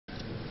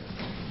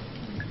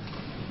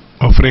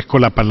Ofrezco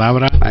la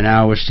palabra. I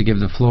now wish to give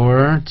the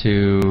floor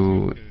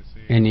to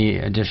any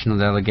additional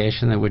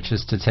delegation that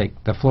wishes to take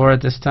the floor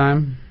at this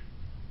time.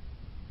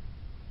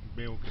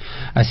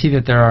 I see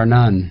that there are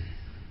none.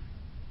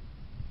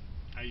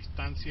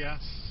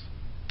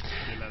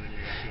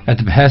 At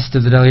the behest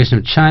of the delegation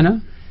of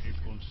China,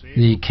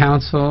 the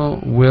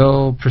Council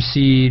will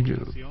proceed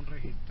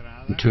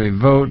to a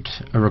vote,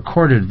 a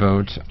recorded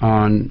vote,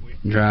 on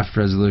draft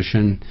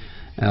resolution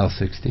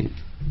L16.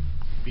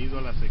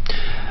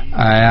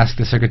 I ask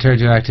the Secretary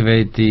to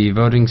activate the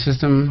voting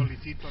system,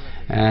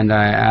 and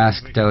I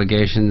ask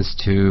delegations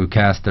to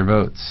cast their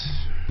votes.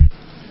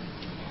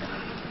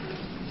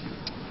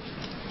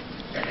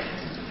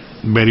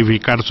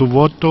 Verificar su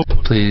voto.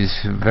 Please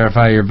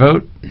verify your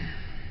vote.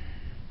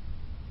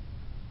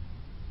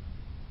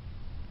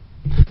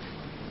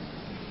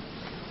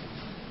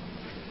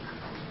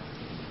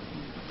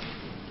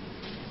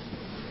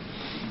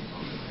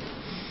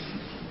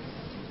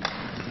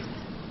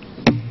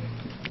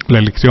 La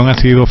elección ha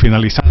sido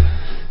finalizada.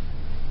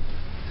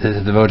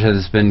 The vote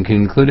has been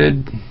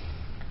concluded.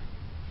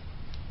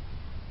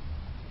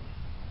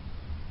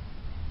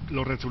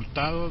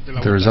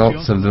 The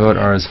results of the vote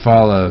are as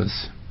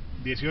follows: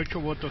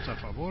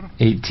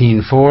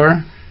 18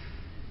 for,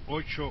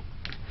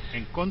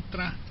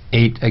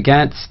 8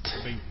 against,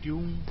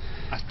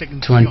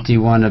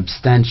 21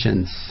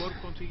 abstentions.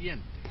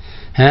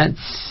 Hence,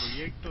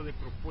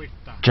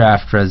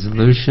 draft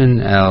resolution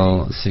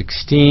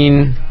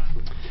L16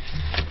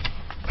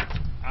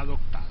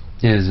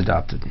 is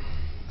adopted.